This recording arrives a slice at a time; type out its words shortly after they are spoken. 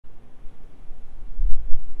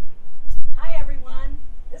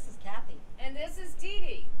Dee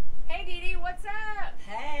Dee. Hey Dee Dee, what's up?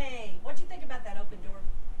 Hey, what'd you think about that open door?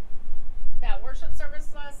 That worship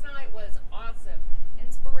service last night was awesome,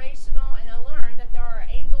 inspirational, and I learned that there are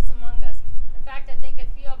angels among us. In fact, I think a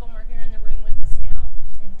few of them are here in the room with us now.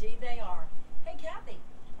 Indeed they are. Hey Kathy,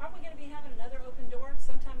 aren't we going to be having another open door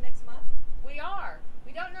sometime next month? We are.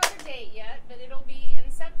 We don't know the date yet, but it'll be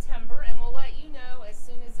in September, and we'll let you know as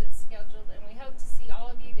soon as it's scheduled, and we hope to see all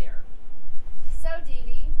of you there. So Dee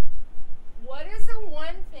Dee, what is the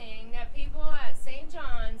one thing that people at St.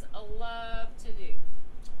 John's love to do?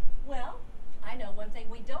 Well, I know one thing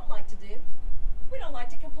we don't like to do. We don't like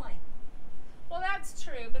to complain. Well, that's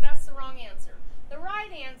true, but that's the wrong answer. The right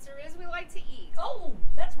answer is we like to eat. Oh,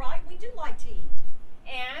 that's right, we do like to eat.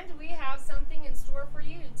 And we have something in store for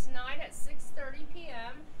you tonight at 6:30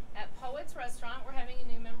 p.m. at Poets Restaurant. We're having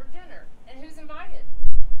a new member dinner. And who's invited?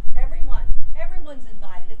 Everyone's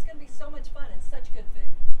invited. It's going to be so much fun and such good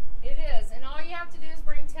food. It is. And all you have to do is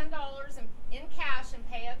bring $10 in cash and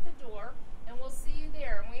pay at the door. And we'll see you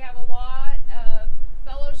there. And we have a lot of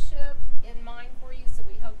fellowship in mind for you, so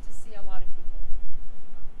we hope to see a lot of people.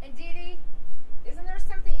 And Dee Dee, isn't there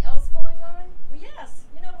something else going on? Well, yes.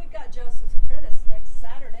 You know, we've got Joseph's Apprentice next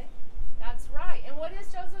Saturday. That's right. And what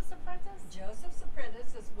is Joseph's Apprentice? Joseph's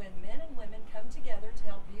Apprentice is when men and women come together to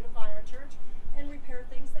help beautify our church and repair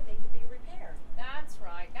things that need to be repaired. That's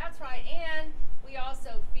right. That's right. And we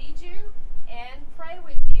also feed you and pray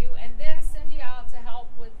with you and then send you out to help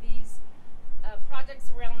with these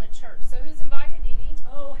projects around the church. So who's invited, Dee Dee?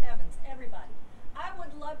 Oh, heavens, everybody. I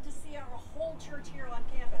would love to see our whole church here on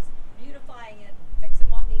campus, beautifying it and fixing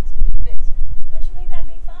what needs to be fixed. Don't you think that'd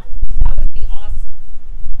be fun? That would be awesome.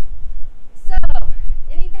 So,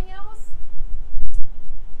 anything else?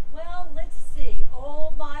 Well, let's see.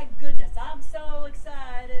 Oh, my goodness, I'm so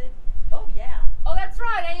excited. Oh, yeah. Oh, that's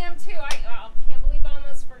right. I am too.